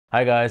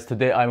Hi guys,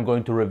 today I'm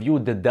going to review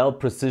the Dell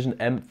Precision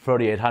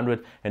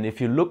M3800, and if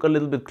you look a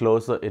little bit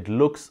closer, it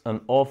looks an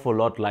awful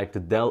lot like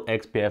the Dell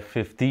XPS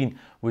 15,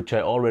 which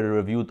I already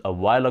reviewed a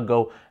while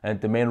ago,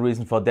 and the main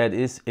reason for that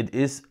is it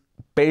is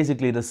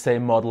basically the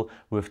same model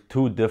with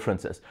two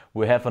differences.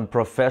 We have a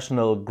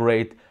professional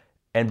grade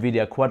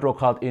Nvidia Quadro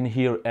card in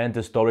here and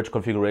the storage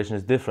configuration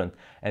is different,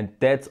 and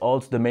that's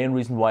also the main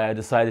reason why I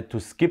decided to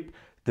skip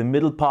the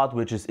middle part,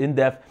 which is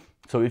in-depth.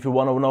 So if you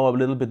want to know a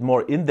little bit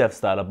more in-depth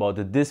style about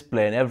the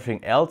display and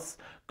everything else,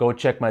 go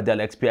check my Dell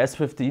XPS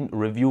 15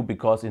 review,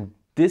 because in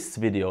this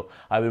video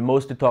I will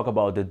mostly talk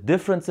about the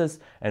differences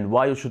and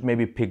why you should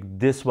maybe pick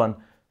this one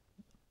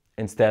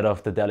instead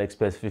of the Dell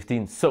XPS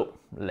 15. So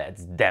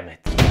let's damn it.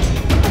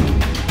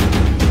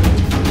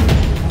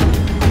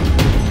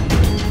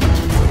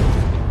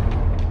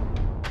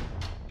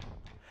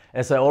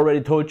 As I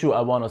already told you,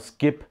 I want to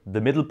skip the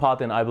middle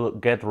part and I will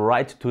get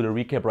right to the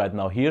recap right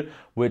now here,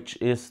 which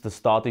is the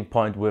starting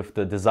point with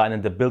the design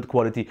and the build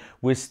quality.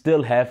 We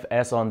still have,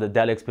 as on the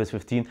Dell XPS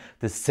 15,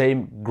 the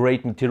same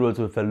great materials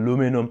with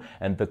aluminum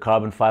and the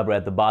carbon fiber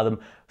at the bottom.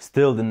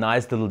 Still the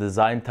nice little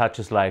design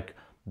touches like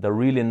the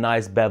really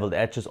nice beveled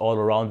edges all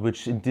around,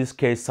 which in this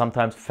case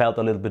sometimes felt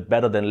a little bit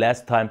better than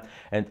last time.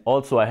 And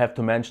also I have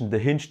to mention the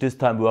hinge this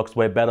time works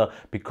way better,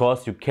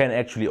 because you can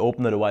actually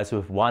open the device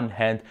with one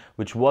hand,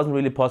 which wasn't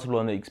really possible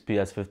on the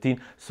XPS 15.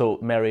 So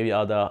maybe there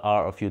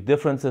are a few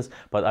differences,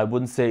 but I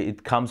wouldn't say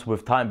it comes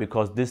with time,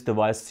 because this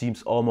device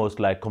seems almost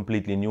like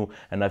completely new,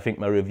 and I think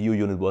my review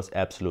unit was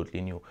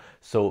absolutely new.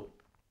 So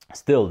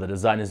still, the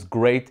design is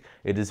great,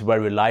 it is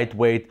very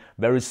lightweight,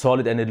 very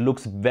solid, and it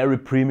looks very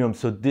premium.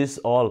 So this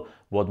all,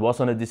 what was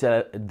on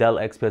the Dell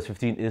XPS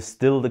 15 is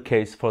still the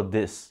case for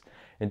this.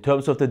 In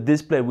terms of the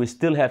display, we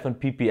still have a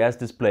PPS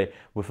display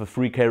with a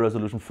 3K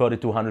resolution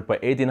 3200 by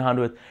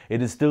 1800.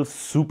 It is still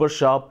super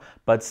sharp,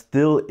 but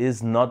still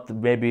is not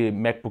maybe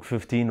MacBook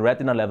 15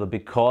 Retina level,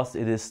 because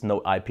it is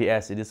no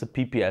IPS, it is a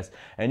PPS.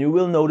 And you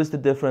will notice the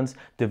difference.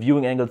 The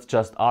viewing angles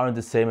just aren't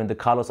the same and the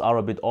colors are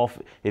a bit off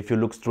if you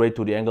look straight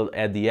to the angle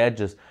at the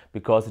edges,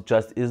 because it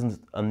just isn't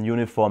a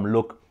uniform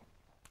look.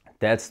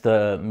 That's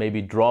the maybe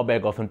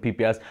drawback of an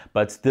PPS,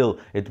 but still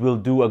it will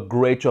do a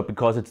great job,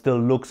 because it still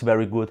looks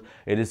very good.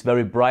 It is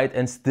very bright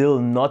and still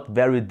not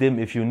very dim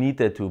if you need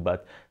it to,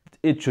 but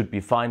it should be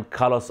fine.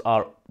 Colors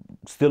are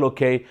still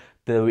okay.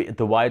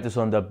 The white is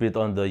on a bit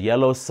on the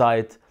yellow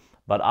side,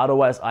 but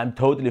otherwise I'm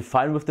totally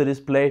fine with the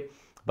display.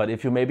 But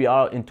if you maybe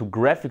are into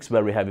graphics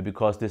very heavy,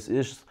 because this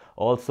is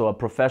also a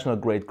professional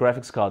grade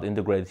graphics card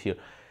integrated here,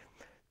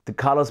 the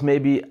colors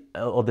maybe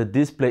or the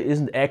display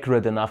isn't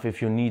accurate enough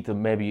if you need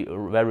maybe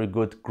very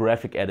good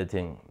graphic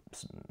editing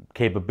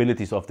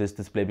capabilities of this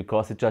display,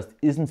 because it just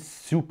isn't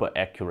super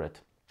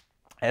accurate.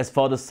 As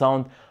for the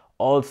sound,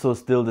 also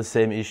still the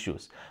same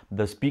issues.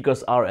 The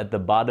speakers are at the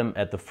bottom,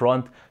 at the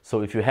front,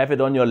 so if you have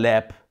it on your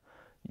lap,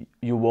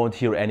 you won't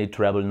hear any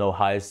treble, no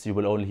highs, you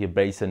will only hear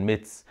bass and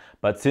mids.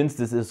 But since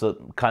this is a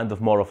kind of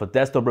more of a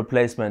desktop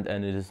replacement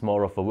and it is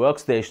more of a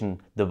workstation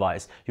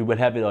device, you will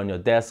have it on your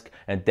desk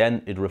and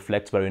then it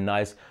reflects very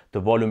nice.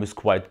 The volume is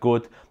quite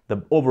good.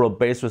 The overall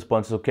bass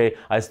response is okay.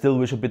 I still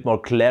wish a bit more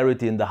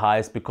clarity in the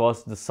highs,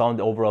 because the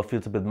sound overall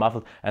feels a bit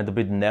muffled and a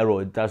bit narrow.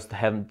 It doesn't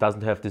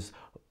have this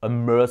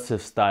immersive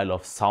style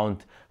of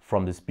sound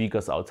from the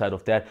speakers outside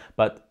of that.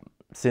 But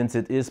since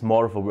it is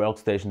more of a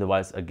workstation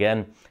device,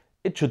 again,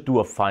 it should do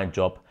a fine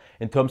job.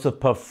 In terms of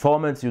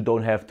performance, you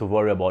don't have to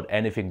worry about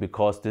anything,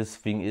 because this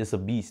thing is a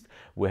beast.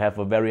 We have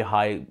a very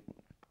high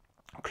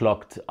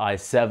clocked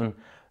i7,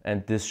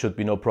 and this should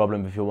be no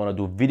problem. If you want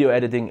to do video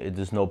editing, it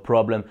is no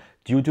problem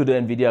due to the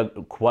Nvidia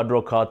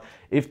Quadro card.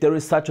 If there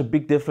is such a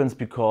big difference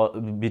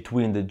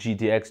between the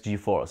GTX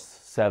GeForce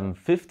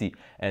 750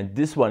 and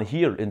this one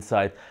here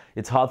inside,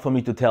 it's hard for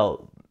me to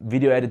tell.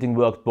 Video editing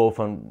worked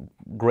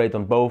great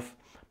on both.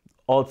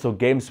 Also,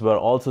 games were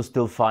also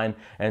still fine,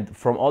 and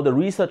from all the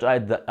research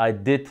I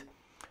did,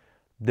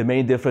 the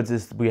main difference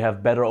is we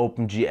have better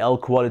OpenGL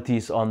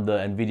qualities on the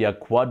Nvidia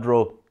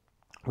Quadro,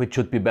 which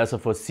should be better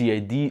for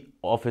CAD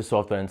office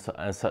software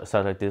and such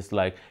like this,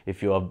 like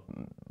if you are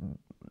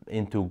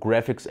into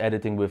graphics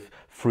editing with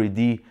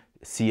 3D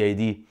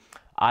CAD.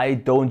 I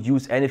don't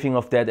use anything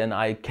of that, and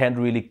I can't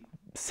really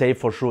say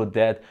for sure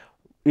that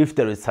if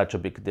there is such a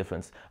big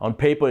difference. On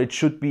paper it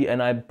should be,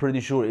 and I'm pretty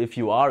sure if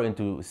you are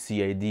into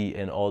CAD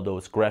and all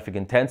those graphic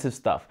intensive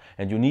stuff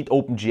and you need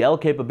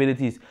OpenGL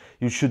capabilities,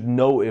 you should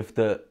know if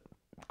the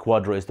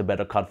Quadro is the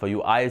better card for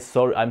you. I'm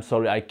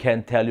sorry, I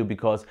can't tell you,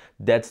 because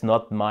that's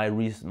not my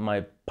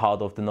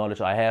part of the knowledge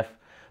I have.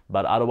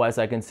 But otherwise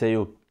I can say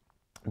you,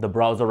 the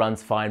browser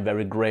runs fine,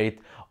 very great.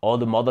 All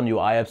the modern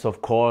UI apps,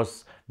 of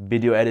course,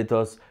 video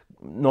editors,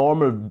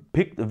 normal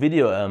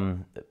video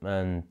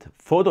and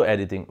photo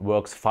editing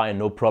works fine,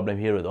 no problem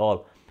here at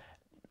all.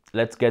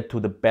 Let's get to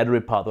the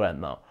battery part right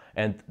now,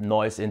 and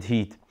noise and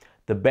heat.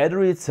 The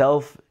battery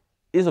itself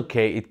is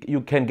okay. You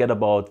can get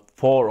about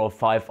 4 or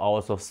 5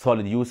 hours of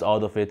solid use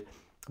out of it,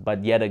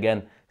 but yet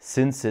again,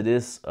 since it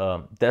is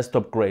a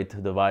desktop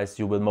grade device,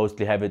 you will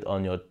mostly have it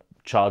on your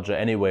charger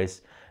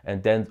anyways,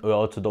 and then you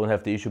also don't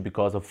have the issue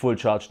because a full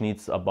charge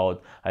needs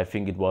about, I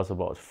think it was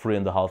about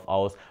 3.5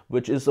 hours,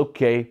 which is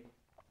okay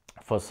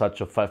for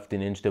such a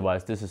 15-inch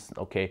device. This is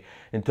okay.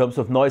 In terms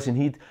of noise and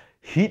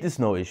heat is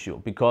no issue,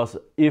 because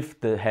if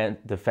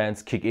the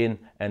fans kick in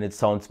and it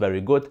sounds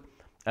very good.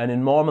 And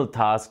in normal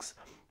tasks,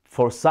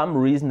 for some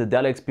reason the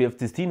Dell XPS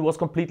 15 was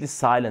completely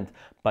silent,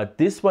 but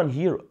this one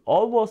here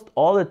almost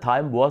all the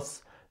time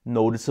was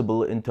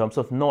noticeable in terms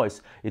of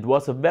noise. It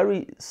was a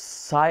very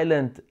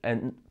silent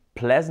and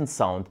pleasant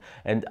sound,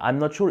 and I'm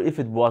not sure if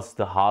it was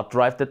the hard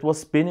drive that was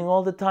spinning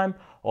all the time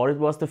or it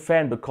was the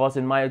fan, because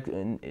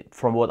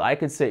from what I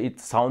can say, it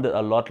sounded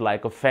a lot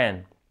like a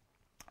fan.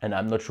 And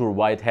I'm not sure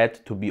why it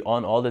had to be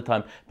on all the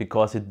time,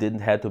 because it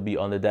didn't have to be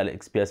on the Dell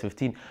XPS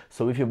 15.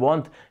 So if you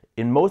want,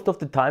 in most of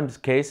the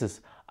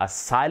cases, a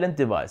silent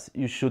device,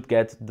 you should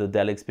get the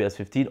Dell XPS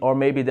 15, or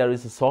maybe there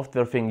is a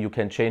software thing you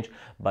can change,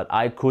 but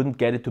I couldn't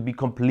get it to be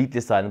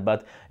completely silent.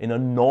 But in a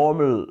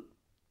normal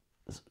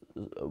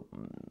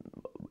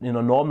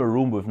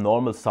room with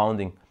normal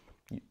sounding,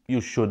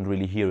 you shouldn't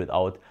really hear it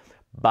out.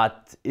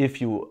 But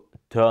if you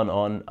turn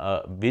on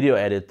a video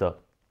editor,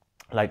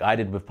 like I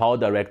did with Power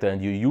Director,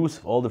 and you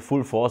use all the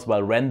full force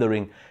while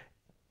rendering,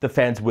 the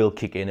fans will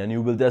kick in and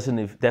you will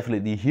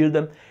definitely hear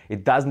them.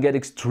 It doesn't get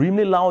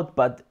extremely loud,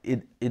 but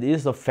it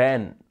is a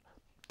fan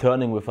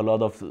turning with a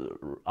lot of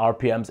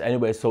RPMs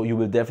anyway, so you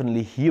will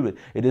definitely hear it.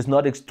 It is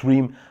not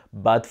extreme,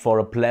 but for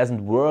a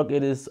pleasant work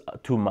it is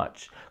too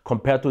much.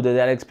 Compared to the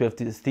Dell XPS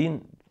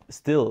 15,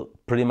 still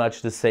pretty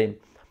much the same.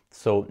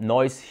 So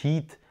noise,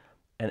 heat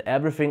and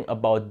everything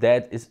about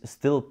that is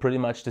still pretty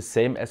much the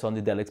same as on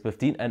the Dell XPS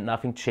 15, and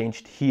nothing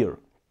changed here.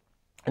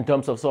 In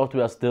terms of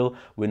software, still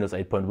Windows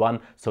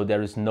 8.1, so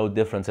there is no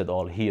difference at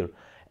all here.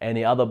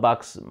 Any other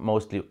bugs,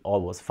 mostly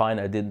all was fine.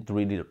 I didn't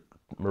really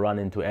run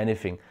into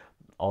anything.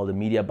 All the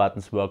media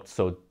buttons worked,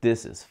 so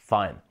this is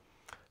fine.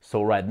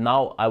 So right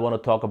now I want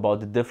to talk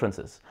about the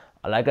differences.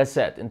 Like I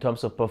said, in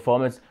terms of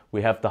performance,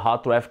 we have the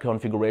hard drive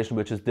configuration,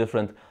 which is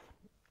different.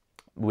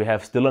 We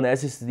have still an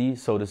SSD,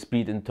 so the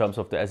speed in terms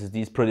of the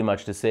SSD is pretty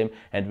much the same,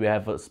 and we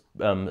have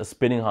a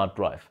spinning hard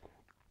drive.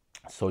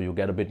 So you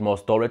get a bit more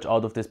storage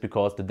out of this,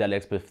 because the Dell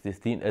XPS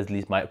 15, at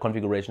least my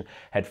configuration,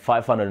 had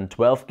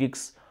 512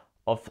 gigs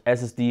of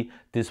SSD.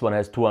 This one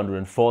has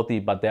 240,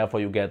 but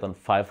therefore you get on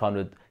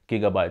 500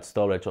 gigabyte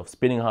storage of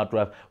spinning hard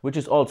drive, which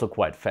is also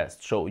quite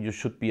fast. So you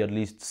should be at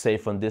least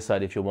safe on this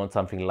side if you want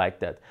something like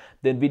that.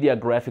 The Nvidia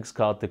graphics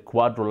card, the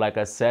Quadro, like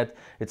I said,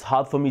 it's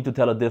hard for me to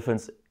tell a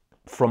difference.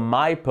 From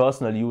my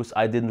personal use,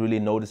 I didn't really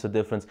notice a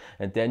difference,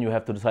 and then you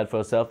have to decide for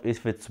yourself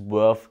if it's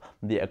worth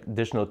the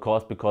additional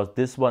cost, because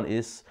this one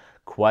is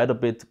quite a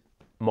bit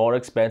more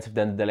expensive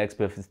than the Dell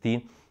XPS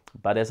 15.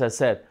 But as I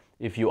said,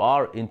 if you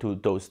are into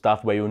those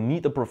stuff where you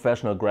need a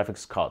professional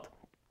graphics card,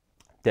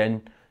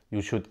 then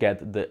you should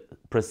get the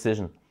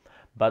Precision.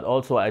 But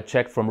also I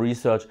checked from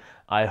research,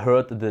 I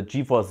heard the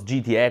GeForce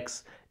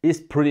GTX is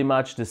pretty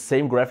much the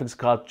same graphics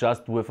card,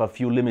 just with a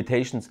few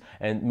limitations,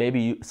 and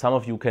maybe some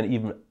of you can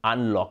even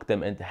unlock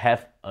them and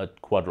have a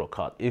Quadro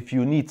card if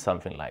you need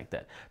something like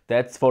that.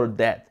 That's for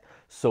that.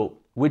 So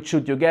which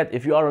should you get?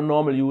 If you are a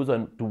normal user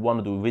and want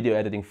to do video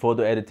editing,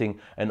 photo editing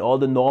and all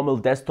the normal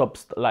desktop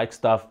like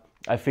stuff,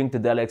 I think the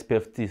Dell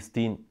XPS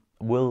 15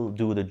 will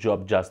do the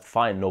job just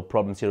fine. No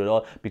problems here at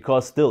all,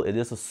 because still it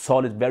is a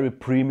solid, very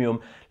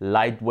premium,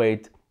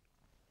 lightweight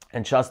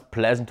and just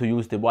pleasant to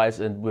use device,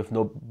 and with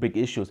no big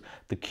issues.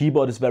 The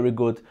keyboard is very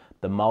good.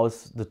 The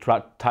mouse, the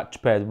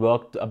touchpad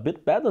worked a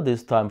bit better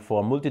this time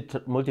for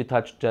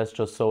multi-touch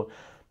gestures, so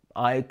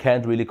I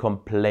can't really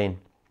complain.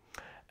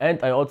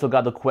 And I also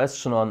got a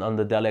question on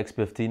the Dell XPS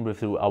 15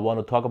 review I want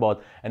to talk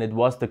about, and it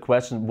was the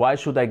question, why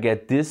should I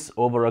get this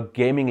over a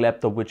gaming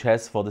laptop which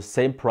has for the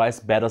same price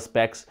better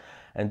specs?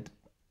 And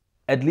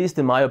at least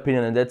in my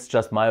opinion, and that's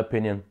just my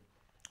opinion,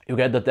 you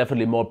get a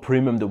definitely more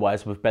premium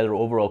device with better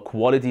overall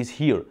qualities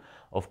here.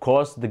 Of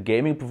course, the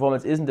gaming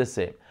performance isn't the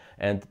same,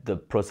 and the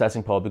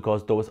processing power,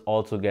 because those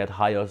also get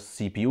higher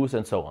CPUs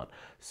and so on.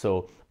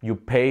 So you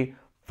pay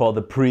for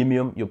the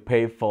premium, you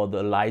pay for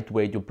the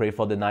lightweight, you pay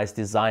for the nice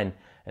design.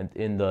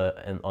 And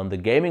on the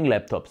gaming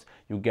laptops,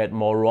 you get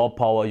more raw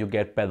power, you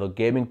get better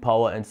gaming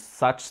power and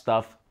such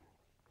stuff.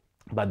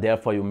 But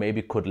therefore you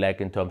maybe could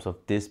lack in terms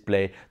of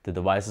display. The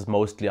devices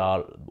mostly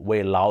are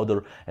way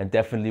louder and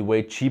definitely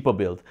way cheaper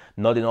built.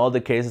 Not in all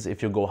the cases.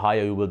 If you go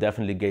higher, you will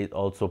definitely get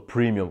also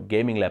premium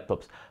gaming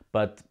laptops.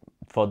 But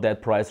for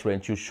that price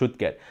range, you should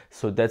get.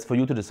 So that's for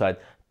you to decide.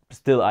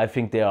 Still, I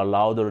think they are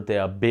louder, they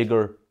are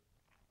bigger.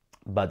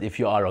 But if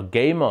you are a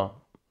gamer,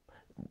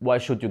 why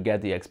should you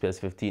get the XPS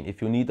 15?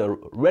 If you need a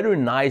very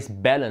nice,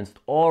 balanced,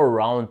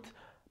 all-around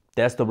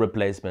desktop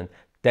replacement,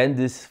 then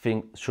this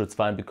thing should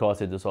fine, because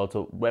it is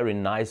also very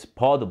nice,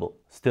 portable,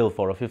 still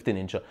for a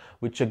 15-incher,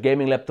 which a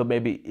gaming laptop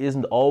maybe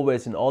isn't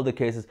always in all the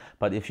cases,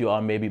 but if you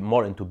are maybe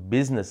more into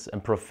business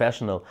and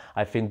professional,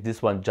 I think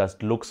this one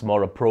just looks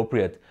more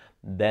appropriate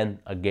than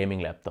a gaming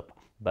laptop.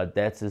 But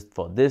that's it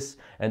for this,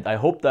 and I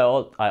hope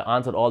that I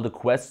answered all the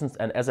questions,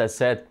 and as I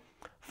said,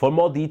 For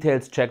more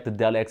details, check the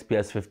Dell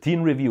XPS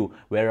 15 review,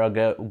 where I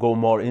go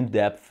more in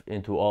depth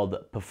into all the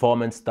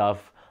performance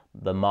stuff,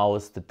 the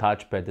mouse, the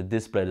touchpad, the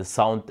display, the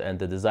sound and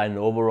the design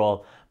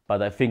overall.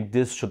 But I think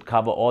this should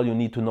cover all you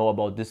need to know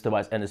about this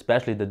device, and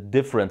especially the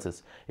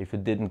differences if you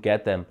didn't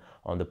get them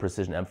on the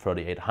Precision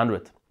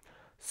M3800.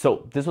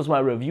 So this was my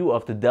review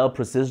of the Dell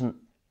Precision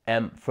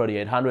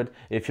M3800.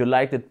 If you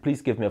liked it,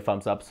 please give me a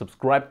thumbs up,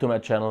 subscribe to my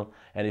channel,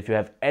 and if you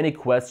have any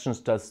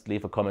questions, just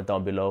leave a comment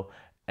down below.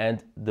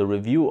 And the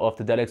review of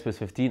the Dell XPS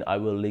 15, I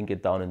will link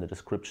it down in the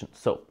description.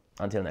 So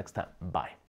until next time, bye.